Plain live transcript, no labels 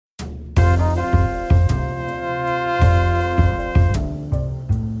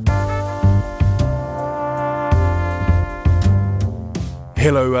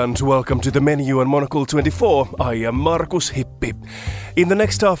Hello and welcome to the menu on Monocle 24. I am Markus Hippi. In the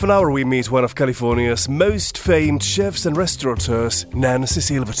next half an hour we meet one of California's most famed chefs and restaurateurs, Nancy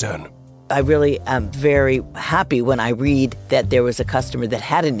Silverton. I really am very happy when I read that there was a customer that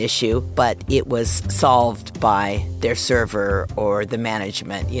had an issue, but it was solved by their server or the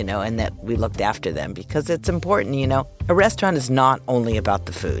management, and that we looked after them because it's important, A restaurant is not only about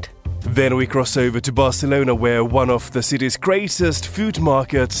the food. Then we cross over to Barcelona, where one of the city's greatest food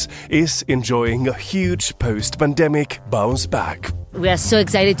markets is enjoying a huge post-pandemic bounce back. We are so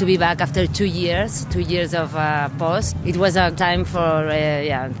excited to be back after 2 years of pause. It was a time for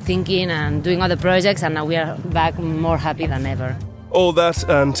thinking and doing other projects, and now we are back more happy than ever. All that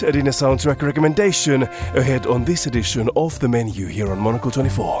and a dinner soundtrack recommendation ahead on this edition of The Menu here on Monocle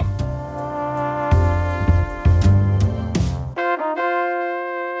 24.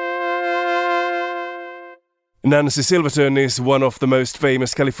 Nancy Silverton is one of the most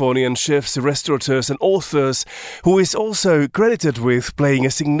famous Californian chefs, restaurateurs and authors who is also credited with playing a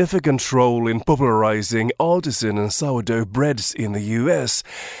significant role in popularizing artisan and sourdough breads in the US.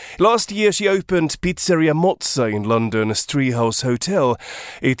 Last year she opened Pizzeria Mozza in London's Treehouse Hotel.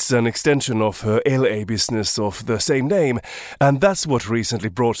 It's an extension of her LA business of the same name, and that's what recently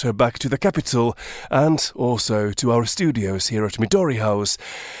brought her back to the capital and also to our studios here at Midori House.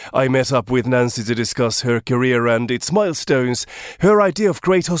 I met up with Nancy to discuss her career and its milestones, her idea of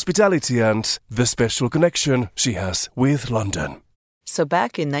great hospitality and the special connection she has with London. So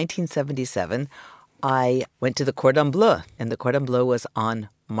back in 1977, I went to the Cordon Bleu, and the Cordon Bleu was on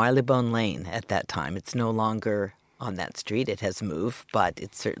Marylebone Lane at that time. It's no longer on that street. It has moved, but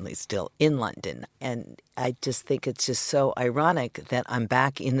it's certainly still in London. And I just think it's just so ironic that I'm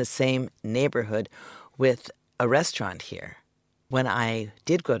back in the same neighborhood with a restaurant here. When I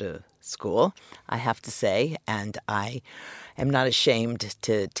did go to school, I have to say, and I am not ashamed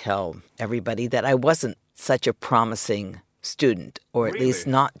to tell everybody that I wasn't such a promising student, or at least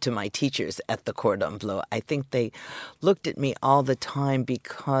not to my teachers at the Cordon Bleu. I think they looked at me all the time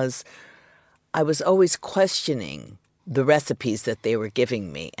because I was always questioning the recipes that they were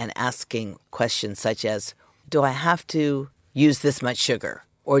giving me and asking questions such as, do I have to use this much sugar?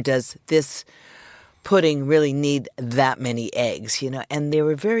 Or does this pudding really need that many eggs, and they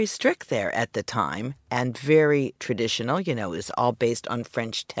were very strict there at the time and very traditional, it was all based on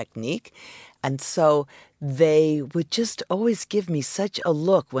French technique. And so they would just always give me such a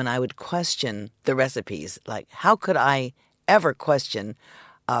look when I would question the recipes. Like, how could I ever question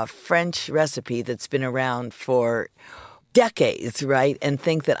a French recipe that's been around for decades, right? And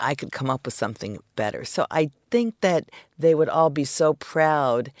think that I could come up with something better. So I think that they would all be so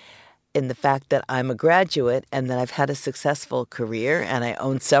proud in the fact that I'm a graduate and that I've had a successful career and I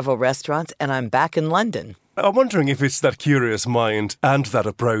own several restaurants and I'm back in London. I'm wondering if it's that curious mind and that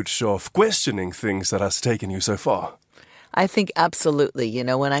approach of questioning things that has taken you so far. I think absolutely.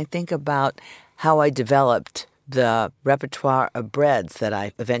 When I think about how I developed the repertoire of breads that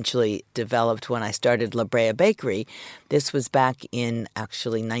I eventually developed when I started La Brea Bakery, this was back in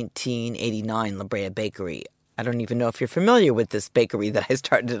actually 1989, La Brea Bakery. I don't even know if you're familiar with this bakery that I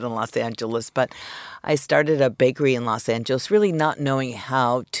started in Los Angeles, but I started a bakery in Los Angeles really not knowing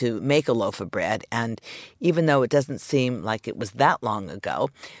how to make a loaf of bread. And even though it doesn't seem like it was that long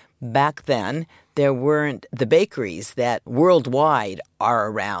ago, back then there weren't the bakeries that worldwide are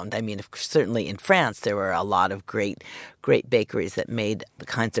around. I mean, certainly in France there were a lot of great bakeries that made the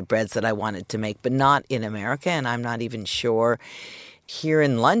kinds of breads that I wanted to make, but not in America, and I'm not even sure here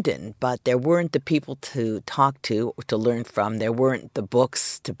in London, but there weren't the people to talk to or to learn from. There weren't the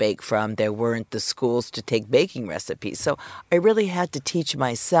books to bake from. There weren't the schools to take baking recipes. So I really had to teach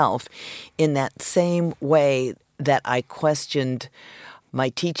myself in that same way that I questioned my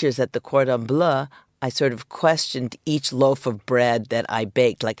teachers at the Cordon Bleu. I sort of questioned each loaf of bread that I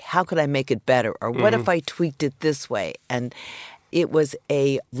baked, like, how could I make it better? Or what if I tweaked it this way? And it was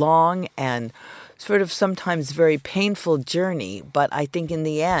a long and sort of sometimes very painful journey, but I think in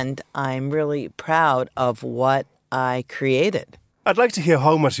the end, I'm really proud of what I created. I'd like to hear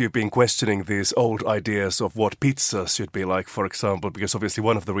how much you've been questioning these old ideas of what pizza should be like, for example, because obviously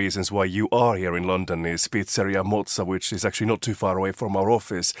one of the reasons why you are here in London is Pizzeria Mozza, which is actually not too far away from our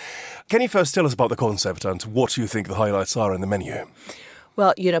office. Can you first tell us about the concept and what you think the highlights are in the menu?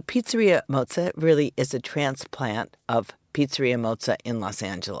 Well, Pizzeria Mozza really is a transplant of Pizzeria Mozza in Los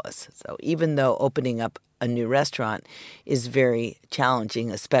Angeles. So even though opening up a new restaurant is very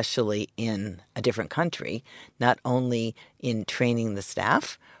challenging, especially in a different country, not only in training the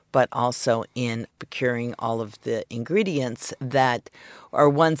staff, but also in procuring all of the ingredients that are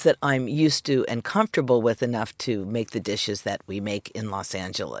ones that I'm used to and comfortable with enough to make the dishes that we make in Los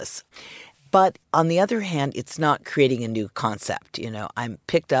Angeles. But on the other hand, it's not creating a new concept. I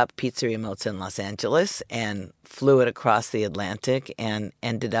picked up Pizzeria Mozza in Los Angeles and flew it across the Atlantic and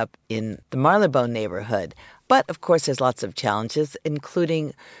ended up in the Marylebone neighborhood. But, of course, there's lots of challenges,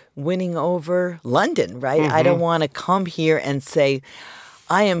 including winning over London, right? I don't want to come here and say,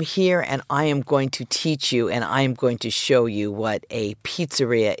 I am here and I am going to teach you and I am going to show you what a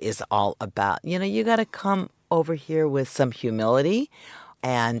pizzeria is all about. You got to come over here with some humility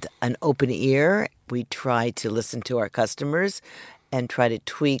and an open ear. We try to listen to our customers and try to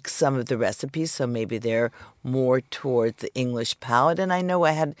tweak some of the recipes so maybe they're more towards the English palate. And I know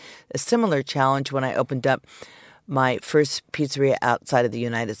I had a similar challenge when I opened up my first pizzeria outside of the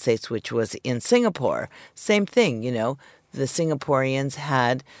United States, which was in Singapore. Same thing, the Singaporeans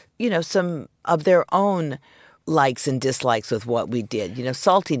had, some of their own likes and dislikes with what we did.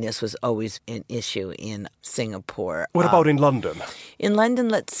 Saltiness was always an issue in Singapore. What about in London? In London,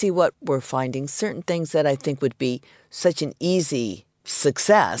 let's see what we're finding. Certain things that I think would be such an easy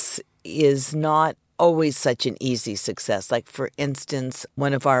success is not always such an easy success. Like, for instance,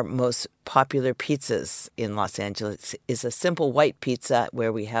 one of our most popular pizzas in Los Angeles is a simple white pizza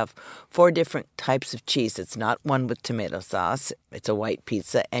where we have 4 different types of cheese. It's not one with tomato sauce. It's a white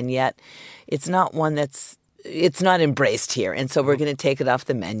pizza, and yet it's not one it's not embraced here. And so we're going to take it off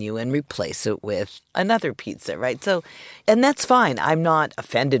the menu and replace it with another pizza, right? So, and that's fine. I'm not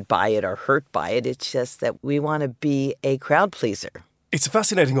offended by it or hurt by it. It's just that we want to be a crowd pleaser. It's a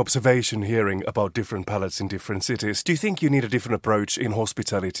fascinating observation hearing about different palates in different cities. Do you think you need a different approach in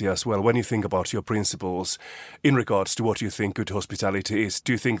hospitality as well when you think about your principles in regards to what you think good hospitality is?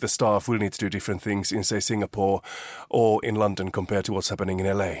 Do you think the staff will need to do different things in, say, Singapore or in London compared to what's happening in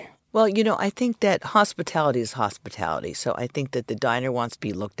LA? Well, I think that hospitality is hospitality. So I think that the diner wants to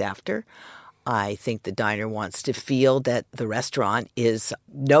be looked after. I think the diner wants to feel that the restaurant is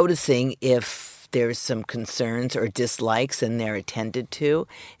noticing if there's some concerns or dislikes and they're attended to.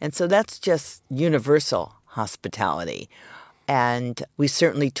 And so that's just universal hospitality. And we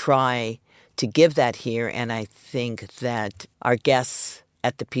certainly try to give that here. And I think that our guests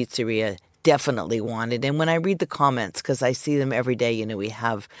at the pizzeria definitely want it. And when I read the comments, because I see them every day, we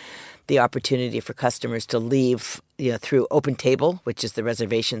have the opportunity for customers to leave, through OpenTable, which is the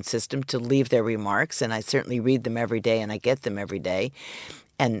reservation system, to leave their remarks. And I certainly read them every day and I get them every day.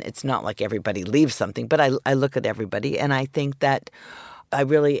 And it's not like everybody leaves something, but I look at everybody. And I think that I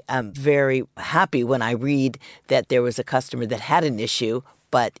really am very happy when I read that there was a customer that had an issue,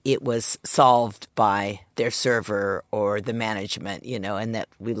 but it was solved by their server or the management, and that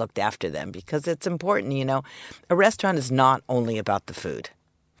we looked after them, because it's important, A restaurant is not only about the food.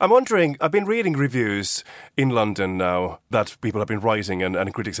 I'm wondering, I've been reading reviews in London now that people have been writing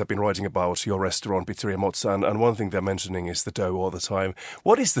and critics have been writing about your restaurant, Pizzeria Mozza, and one thing they're mentioning is the dough all the time.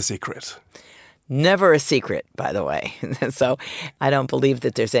 What is the secret? Never a secret, by the way. So I don't believe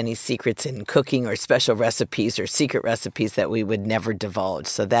that there's any secrets in cooking or special recipes or secret recipes that we would never divulge.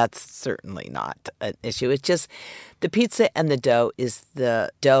 So that's certainly not an issue. It's just the pizza and the dough is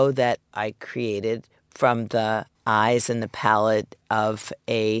the dough that I created from the eyes and the palate of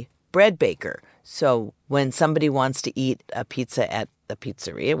a bread baker. So when somebody wants to eat a pizza at the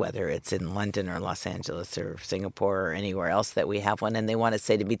pizzeria, whether it's in London or Los Angeles or Singapore or anywhere else that we have one, and they want to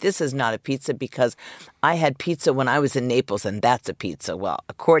say to me, this is not a pizza because I had pizza when I was in Naples and that's a pizza. Well,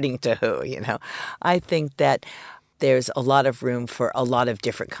 according to who, I think that there's a lot of room for a lot of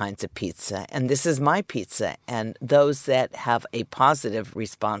different kinds of pizza. And this is my pizza. And those that have a positive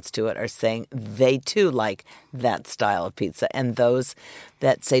response to it are saying they too like that style of pizza. And those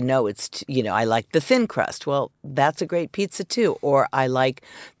that say, no, it's, I like the thin crust. Well, that's a great pizza too. Or I like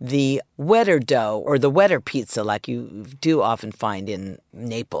the wetter dough or the wetter pizza like you do often find in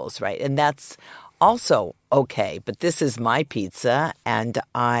Naples, right? And that's also okay, but this is my pizza and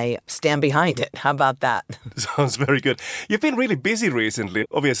I stand behind it. How about that? Sounds very good. You've been really busy recently.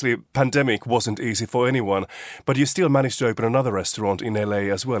 Obviously, pandemic wasn't easy for anyone, but you still managed to open another restaurant in LA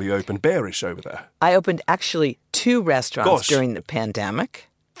as well. You opened Bearish over there. I opened actually 2 restaurants during the pandemic.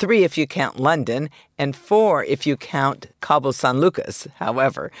 3 if you count London, and 4 if you count Cabo San Lucas.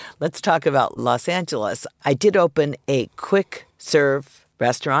 However, let's talk about Los Angeles. I did open a quick serve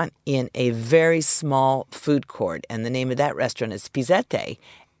restaurant in a very small food court, and the name of that restaurant is Pizzette.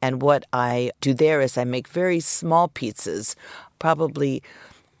 And what I do there is I make very small pizzas, probably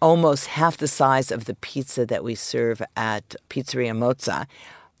almost half the size of the pizza that we serve at Pizzeria Mozza.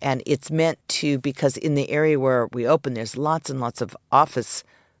 And it's meant to, because in the area where we open, there's lots and lots of office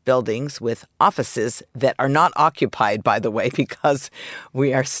buildings with offices that are not occupied, by the way, because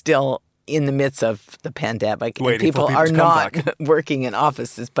we are still in the midst of the pandemic and people are not working in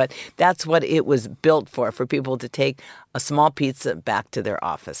offices. But that's what it was built for people to take a small pizza back to their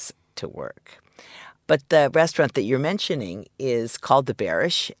office to work. But the restaurant that you're mentioning is called The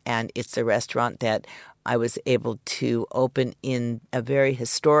Barish, and it's a restaurant that I was able to open in a very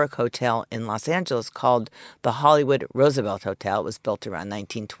historic hotel in Los Angeles called the Hollywood Roosevelt Hotel. It was built around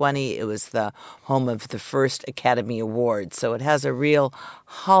 1920. It was the home of the first Academy Award. So it has a real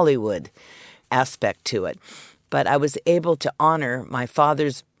Hollywood aspect to it. But I was able to honor my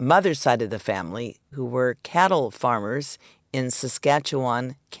father's mother's side of the family, who were cattle farmers in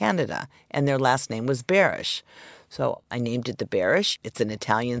Saskatchewan, Canada, and their last name was Barish. So I named it The Barish. It's an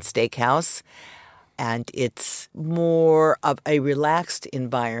Italian steakhouse. And it's more of a relaxed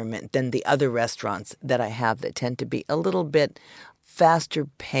environment than the other restaurants that I have that tend to be a little bit faster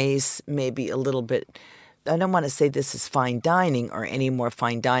pace, maybe a little bit, I don't want to say this is fine dining or any more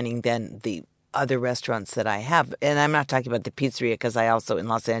fine dining than the other restaurants that I have. And I'm not talking about the pizzeria, because I also in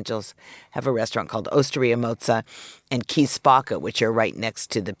Los Angeles have a restaurant called Osteria Mozza and Key Spacca, which are right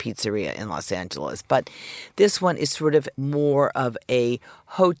next to the pizzeria in Los Angeles. But this one is sort of more of a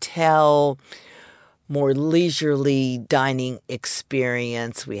hotel, more leisurely dining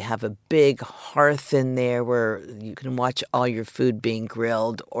experience. We have a big hearth in there where you can watch all your food being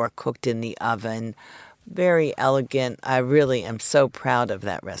grilled or cooked in the oven. Very elegant. I really am so proud of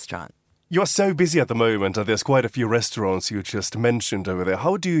that restaurant. You are so busy at the moment, and there's quite a few restaurants you just mentioned over there.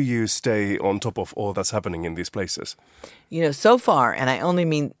 How do you stay on top of all that's happening in these places? You know, so far, and I only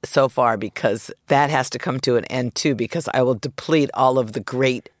mean so far because that has to come to an end too, because I will deplete all of the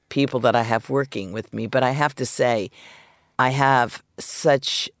great people that I have working with me. But I have to say, I have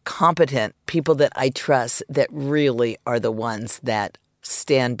such competent people that I trust that really are the ones that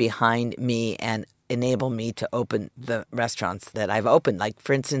stand behind me and enable me to open the restaurants that I've opened. Like,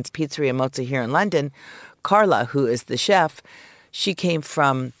 for instance, Pizzeria Mozza here in London, Carla, who is the chef, she came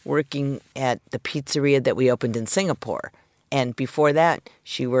from working at the pizzeria that we opened in Singapore. And before that,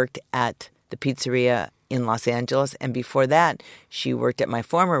 she worked at the pizzeria in Los Angeles, and before that, she worked at my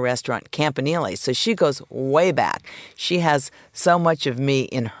former restaurant, Campanile. So she goes way back. She has so much of me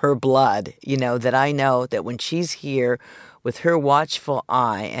in her blood, you know, that I know that when she's here with her watchful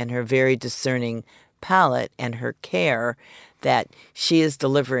eye and her very discerning palate and her care, that she is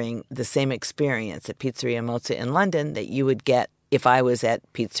delivering the same experience at Pizzeria Mozza in London that you would get if I was at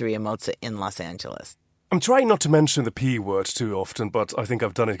Pizzeria Mozza in Los Angeles. I'm trying not to mention the P word too often, but I think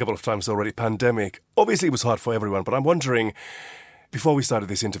I've done it a couple of times already. Pandemic. Obviously, it was hard for everyone, but I'm wondering, before we started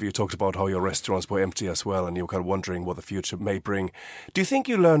this interview, you talked about how your restaurants were empty as well, and you were kind of wondering what the future may bring. Do you think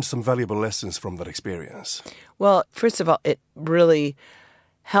you learned some valuable lessons from that experience? Well, first of all, it really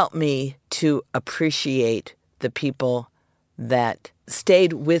helped me to appreciate the people that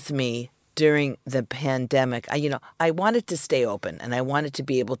stayed with me during the pandemic. I wanted to stay open, and I wanted to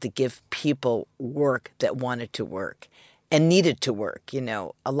be able to give people work that wanted to work and needed to work. You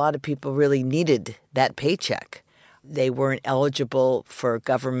know, a lot of people really needed that paycheck. They weren't eligible for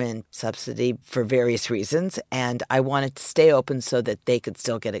government subsidy for various reasons, and I wanted to stay open so that they could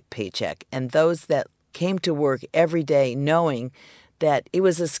still get a paycheck. And those that came to work every day knowing that it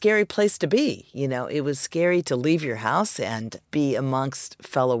was a scary place to be. You know, it was scary to leave your house and be amongst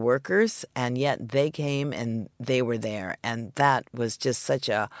fellow workers, and yet they came and they were there. And that was just such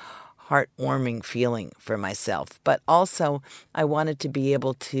a heartwarming feeling for myself. But also, I wanted to be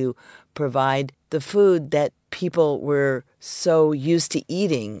able to provide the food that people were so used to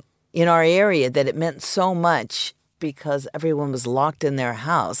eating in our area, that it meant so much because everyone was locked in their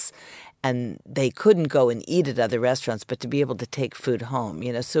house and they couldn't go and eat at other restaurants, but to be able to take food home,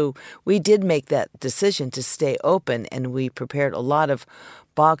 you know. So we did make that decision to stay open, and we prepared a lot of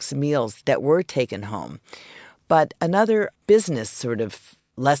box meals that were taken home. But another business sort of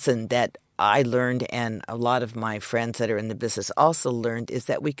lesson that I learned, and a lot of my friends that are in the business also learned, is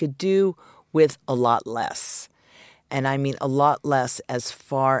that we could do with a lot less. And I mean a lot less as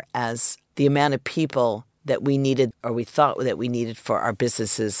far as the amount of people that we needed, or we thought that we needed, for our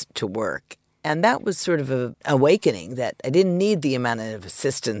businesses to work. And that was sort of an awakening, that I didn't need the amount of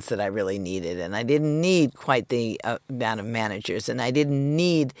assistants that I really needed, and I didn't need quite the amount of managers, and I didn't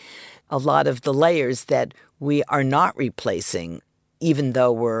need a lot of the layers that we are not replacing, even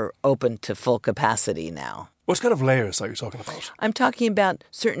though we're open to full capacity now. What kind of layers are you talking about? I'm talking about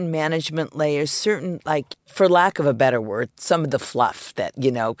certain management layers, certain, like, for lack of a better word, some of the fluff that, you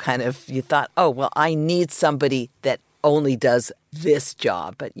know, kind of you thought, oh, well, I need somebody that only does this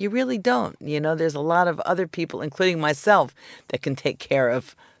job. But you really don't. You know, there's a lot of other people, including myself, that can take care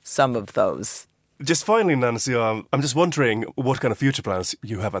of some of those. Just finally, Nancy, I'm just wondering what kind of future plans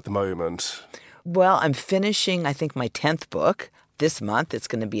you have at the moment. Well, I'm finishing, I think, my 10th book this month. It's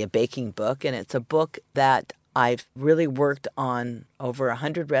going to be a baking book, and it's a book that I've really worked on over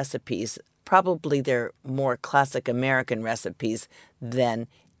 100 recipes. Probably they're more classic American recipes than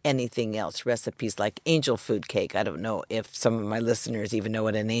anything else. Recipes like angel food cake. I don't know if some of my listeners even know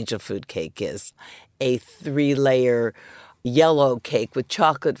what an angel food cake is. A 3-layer yellow cake with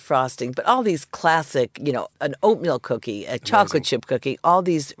chocolate frosting, but all these classic, an oatmeal cookie, a chocolate chip cookie, all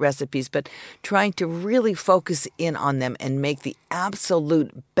these recipes, but trying to really focus in on them and make the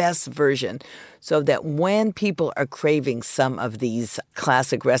absolute best version so that when people are craving some of these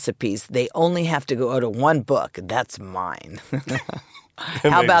classic recipes, they only have to go to one book. That's mine.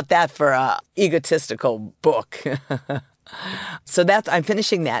 How about that for an egotistical book? So I'm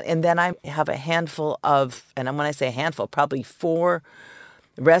finishing that. And then I have a handful of, and when I say a handful, probably 4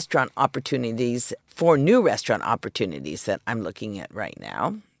 restaurant opportunities, 4 new restaurant opportunities that I'm looking at right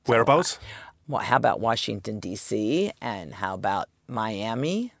now. Whereabouts? Well, how about Washington, D.C.? And how about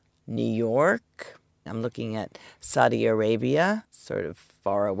Miami, New York? I'm looking at Saudi Arabia, sort of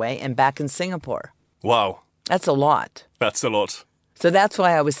far away, and back in Singapore. Wow. That's a lot. That's a lot. So that's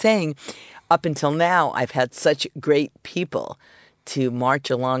why I was saying, up until now, I've had such great people to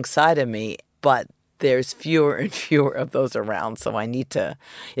march alongside of me, but there's fewer and fewer of those around. So I need to,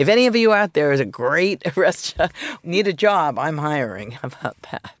 if any of you out there is a great restaurant, need a job, I'm hiring. How about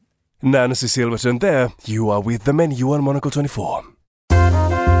that? Nancy Silverton there. You are with the menu on Monocle 24.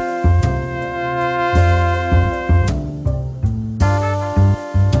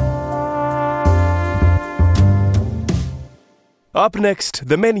 Up next,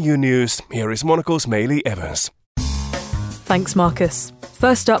 the menu news. Here is Monocle's Maylee Evans. Thanks, Marcus.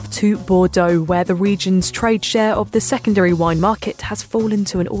 First up to Bordeaux, where the region's trade share of the secondary wine market has fallen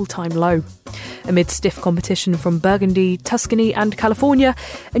to an all-time low. Amid stiff competition from Burgundy, Tuscany and California,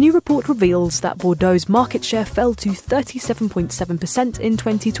 a new report reveals that Bordeaux's market share fell to 37.7% in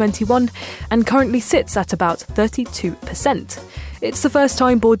 2021 and currently sits at about 32%. It's the first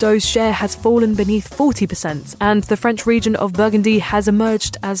time Bordeaux's share has fallen beneath 40%, and the French region of Burgundy has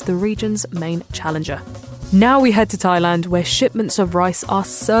emerged as the region's main challenger. Now we head to Thailand, where shipments of rice are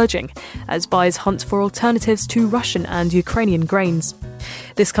surging as buyers hunt for alternatives to Russian and Ukrainian grains.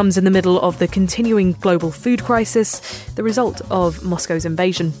 This comes in the middle of the continuing global food crisis, the result of Moscow's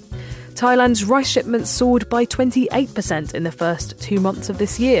invasion. Thailand's rice shipments soared by 28% in the first 2 months of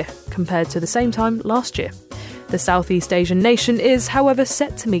this year, compared to the same time last year. The Southeast Asian nation is, however,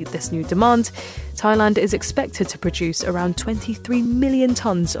 set to meet this new demand. Thailand is expected to produce around 23 million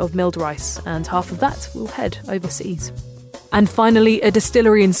tonnes of milled rice, and half of that will head overseas. And finally, a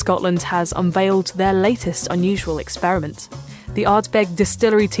distillery in Scotland has unveiled their latest unusual experiment. The Ardbeg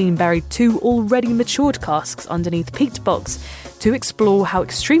distillery team buried 2 already matured casks underneath peat bogs to explore how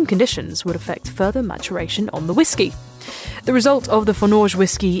extreme conditions would affect further maturation on the whisky. The result of the Fonorge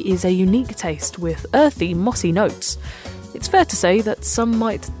whisky is a unique taste with earthy, mossy notes. It's fair to say that some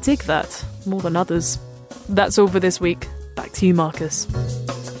might dig that more than others. That's all for this week. Back to you, Marcus.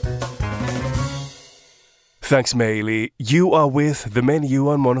 Thanks, Maylee. You are with the menu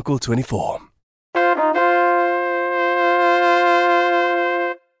on Monocle 24.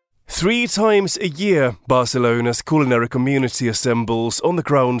 3 times a year, Barcelona's culinary community assembles on the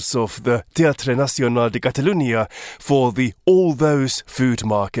grounds of the Teatre Nacional de Catalunya for the All Those Food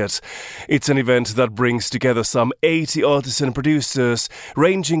Market. It's an event that brings together some 80 artisan producers,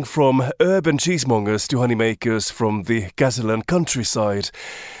 ranging from urban cheesemongers to honeymakers from the Catalan countryside.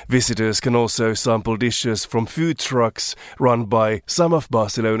 Visitors can also sample dishes from food trucks run by some of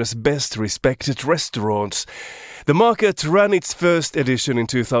Barcelona's best respected restaurants. The market ran its first edition in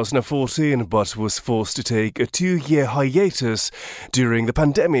 2014 but was forced to take a 2-year hiatus during the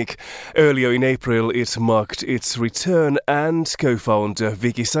pandemic. Earlier in April it marked its return, and co-founder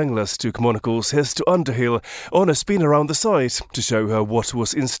Vicky Sanglas took Monocle's Hester Underhill on a spin around the site to show her what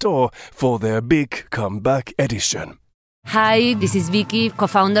was in store for their big comeback edition. Hi, this is Vicky,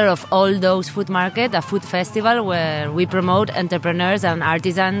 co-founder of All Those Food Market, a food festival where we promote entrepreneurs and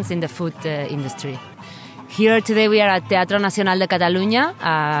artisans in the food industry. Here today we are at Teatre Nacional de Catalunya,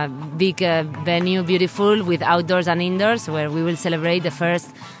 a big venue, beautiful, with outdoors and indoors, where we will celebrate the first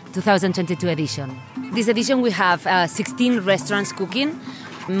 2022 edition. This edition we have 16 restaurants cooking,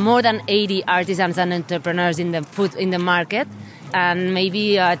 more than 80 artisans and entrepreneurs in the market, and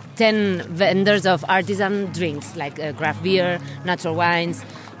maybe 10 vendors of artisan drinks like craft beer, natural wines,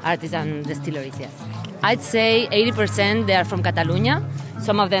 artisan distilleries, yes. I'd say 80% they are from Catalonia.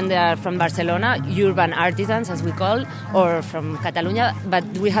 Some of them they are from Barcelona, urban artisans as we call, or from Catalonia. But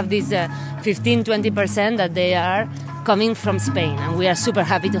we have this 15-20% that they are coming from Spain, and we are super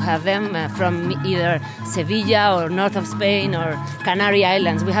happy to have them from either Sevilla or north of Spain or Canary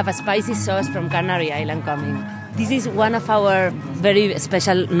Islands. We have a spicy sauce from Canary Island coming. This is one of our very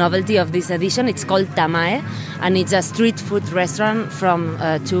special novelty of this edition. It's called Tamae, and it's a street food restaurant from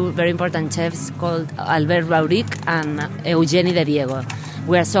two very important chefs called Albert Rauric and Eugeni de Diego.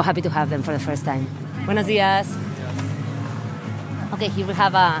 We are so happy to have them for the first time. Buenos días. Okay, here we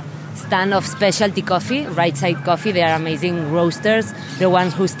have a stand of specialty coffee, Right Side Coffee. They are amazing roasters, the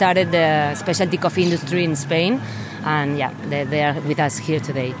ones who started the specialty coffee industry in Spain. And yeah, they are with us here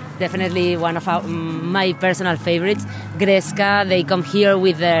today. Definitely one of my personal favorites, Gresca. They come here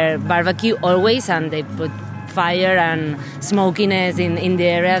with their barbecue always, and they put fire and smokiness in the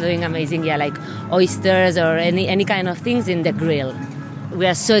area, doing amazing, like oysters or any kind of things in the grill. We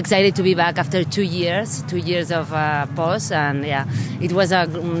are so excited to be back after 2 years of pause, and it was a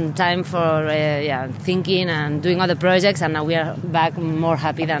time for thinking and doing other projects, and now we are back more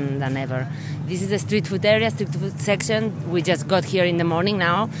happy than ever. This is the street food area, street food section. We just got here in the morning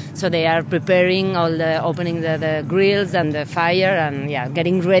now, so they are preparing opening the grills and the fire, and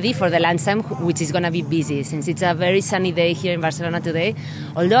getting ready for the lunchtime, which is going to be busy since it's a very sunny day here in Barcelona today.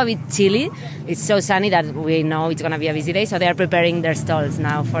 Although a bit chilly, it's so sunny that we know it's going to be a busy day, so they are preparing their stalls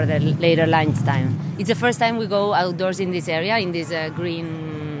now for the later lunchtime. It's the first time we go outdoors in this area, in this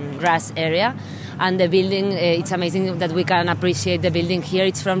green grass area. And the building, it's amazing that we can appreciate the building here.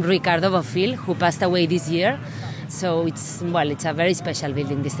 It's from Ricardo Bofill, who passed away this year. So it's a very special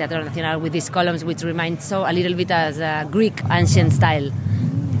building, this Teatro Nacional, with these columns, which remind so a little bit as a Greek ancient style.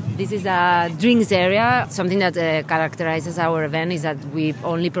 This is a drinks area. Something that characterizes our event is that we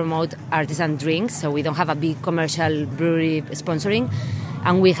only promote artisan drinks, so we don't have a big commercial brewery sponsoring.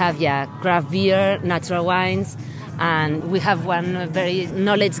 And we have, craft beer, natural wines, and we have one very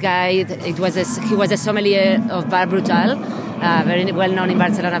knowledge guy. He was a sommelier of Bar Brutal, very well known in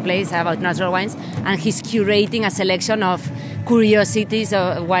Barcelona place about natural wines, and he's curating a selection of curiosities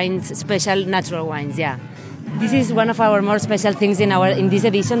of wines, special natural wines. This is one of our more special things in this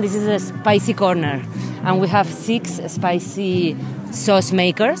edition. This is a spicy corner, and we have 6 spicy sauce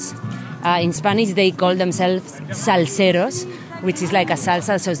makers. In Spanish, they call themselves salseros, which is like a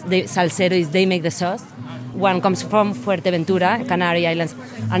salsa. So salsero is they make the sauce. One comes from Fuerteventura, Canary Islands.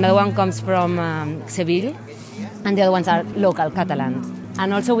 Another one comes from Seville. And the other ones are local Catalans.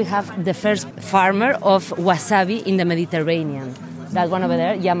 And also we have the first farmer of wasabi in the Mediterranean. That one over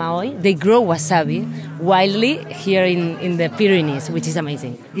there, Yamaoi. They grow wasabi wildly here in the Pyrenees, which is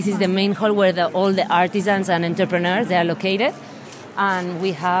amazing. This is the main hall where all the artisans and entrepreneurs, they are located. And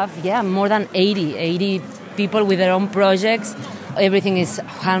we have, more than 80 people with their own projects. Everything is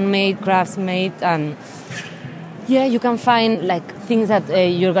handmade, crafts-made, and you can find things that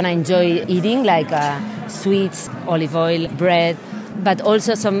you're gonna enjoy eating, like sweets, olive oil, bread, but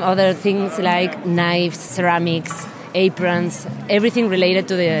also some other things like knives, ceramics, aprons, everything related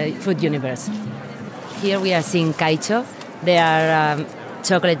to the food universe. Here we are seeing Caicho. They are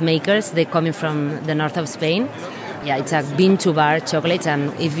chocolate makers. They're coming from the north of Spain. It's a bean-to-bar chocolates,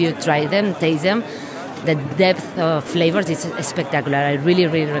 and if you try them, taste them, the depth of flavors is spectacular. I really,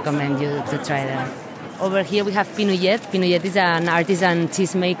 really recommend you to try them. Over here we have Pinullet. Pinullet is an artisan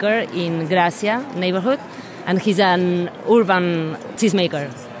cheesemaker in Gracia neighborhood, and he's an urban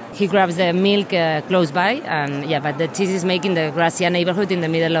cheesemaker. He grabs the milk close by, and but the cheese is made in the Gracia neighborhood in the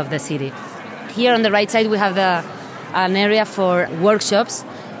middle of the city. Here on the right side we have an area for workshops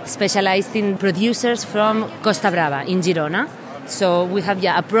specialized in producers from Costa Brava in Girona. So we have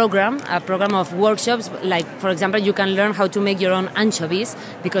a program of workshops. Like, for example, you can learn how to make your own anchovies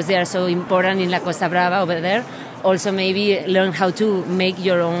because they are so important in La Costa Brava over there. Also, maybe learn how to make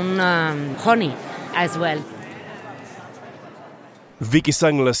your own honey as well. Vicky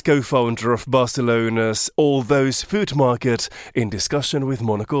Sanglas, co-founder of Barcelona's All Those Food Market, in discussion with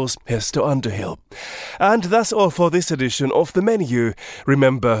Monaco's Hester Underhill. And that's all for this edition of The Menu.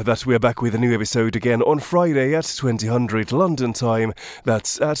 Remember that we're back with a new episode again on Friday at 2000 London time.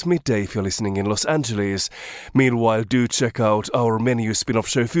 That's at midday if you're listening in Los Angeles. Meanwhile, do check out our Menu spin-off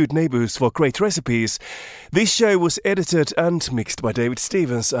show Food Neighbours for great recipes. This show was edited and mixed by David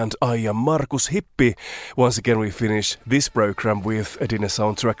Stevens, and I am Markus Hippi. Once again, we finish this program with a dinner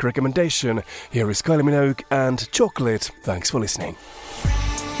soundtrack recommendation. Here is Kylie Minogue and Chocolate. Thanks for listening.